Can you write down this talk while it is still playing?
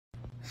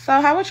So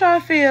how would y'all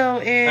feel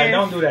if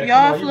don't do that.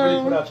 y'all flew? You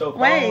really put out your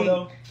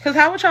phone, because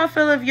how would y'all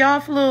feel if y'all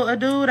flew a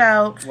dude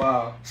out?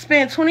 Wow.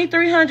 Spent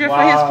 $2,300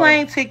 for his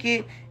plane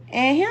ticket,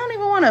 and he don't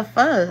even want to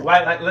fuck.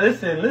 Like,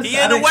 listen. He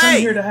I in the didn't come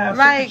way. here to have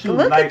Like, sex with you.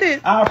 look Like, at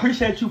this. I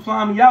appreciate you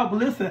flying me out, but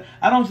listen,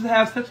 I don't just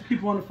have sex with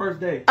people on the first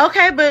day.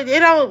 Okay, but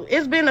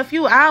it's been a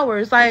few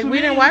hours. Like,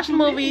 we didn't watch What you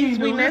movies. mean,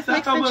 We dude? Listen, I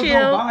Netflix thought and we was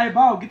chill. gonna vibe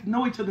out, get to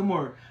know each other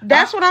more.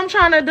 That's what I'm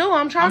trying to do.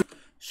 I'm trying.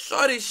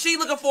 Shorty, she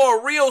looking for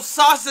a real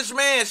sausage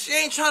man. She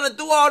ain't trying to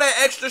do all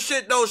that extra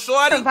shit though,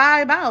 shorty. To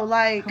vibe out.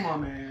 Like, Come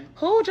on, man.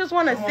 who just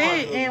want to Come on,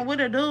 sit dude. and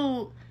with a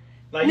dude?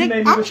 Like, you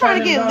made me I'm trying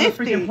to get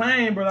lifted. freaking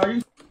plane, bro. Are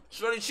you?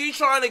 Shorty, she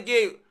trying to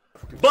get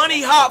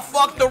bunny hop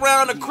fucked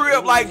around the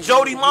crib like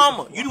Jody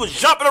Mama. You was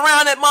jumping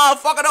around that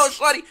motherfucker though,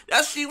 shorty.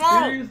 That's she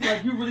wrong. Serious?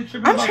 Like, you really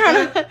tripping I'm about trying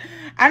that? to.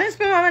 I didn't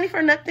spend my money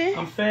for nothing.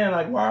 I'm saying,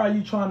 like, why are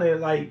you trying to,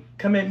 like,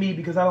 come at me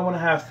because I don't want to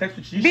have sex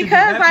with you? You should be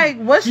Because, happy.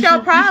 like, what's You your should-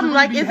 you problem? should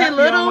Like, be is it happy I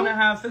little? don't want to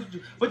have sex with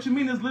you. What you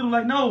mean it's little?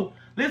 Like, no.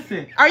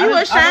 Listen. Are you I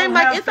don't ashamed?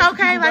 Like, have it's sex with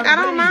okay. people Like, the I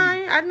other don't day.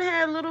 mind. I didn't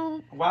have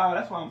little. Wow,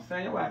 that's why I'm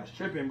saying your ass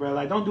tripping, bro.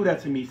 Like, don't do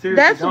that to me. Seriously,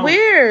 That's don't.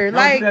 weird.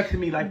 Don't Like, do that to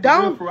me. Like,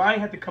 don't. for real, I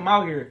ain't have to come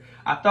out here.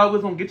 I thought we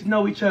was gonna get to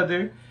know each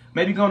other,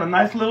 maybe go on a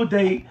nice little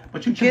date,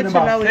 but you tripping Get to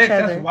about know sex. each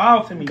other. That's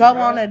wild to me. Go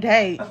bro. on a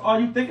date. That's all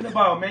you thinking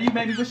about, man. You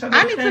made me wish I I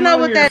never need to came know out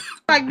what here. that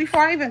like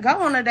before I even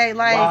go on a date.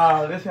 Like,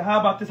 Wow, listen.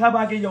 How about this? How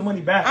about I get your money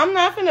back? I'm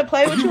not finna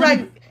play with you.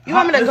 Like, you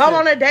want me to go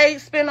on a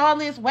date, spend all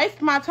this,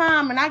 waste my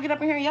time, and I get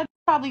up in here and you're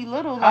probably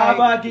little. How Like,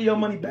 about I get your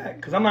money back?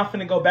 Because I'm not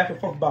finna go back and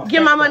forth about get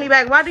sex, my though. money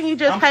back. Why didn't you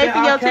just I'm pay saying for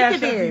your I'll cash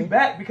ticket up you then?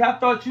 back because I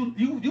thought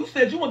you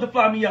said you wanted to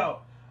fly me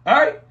out. All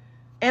right?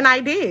 And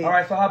I did. All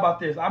right, so how about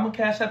this? I'm going to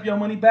cash up your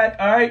money back,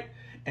 all right?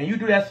 And you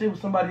do that shit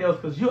with somebody else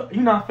because you're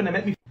not finna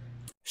make me.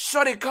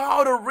 Shorty,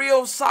 call the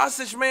real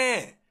sausage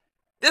man.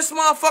 This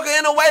motherfucker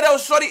in the way though,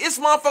 shorty. It's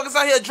motherfuckers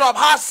out here drop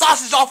hot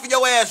sausage off of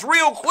your ass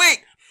real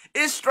quick.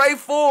 It's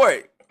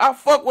straightforward. I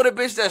fuck with a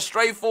bitch that's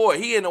straightforward.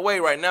 He in the way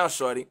right now,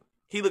 shorty.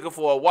 He looking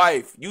for a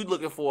wife. You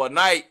looking for a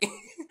night.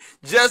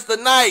 Just a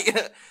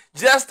night.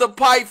 Just a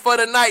pipe for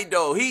the night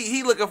though.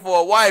 He looking for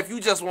a wife. You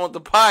just want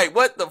the pipe.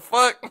 What the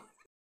fuck?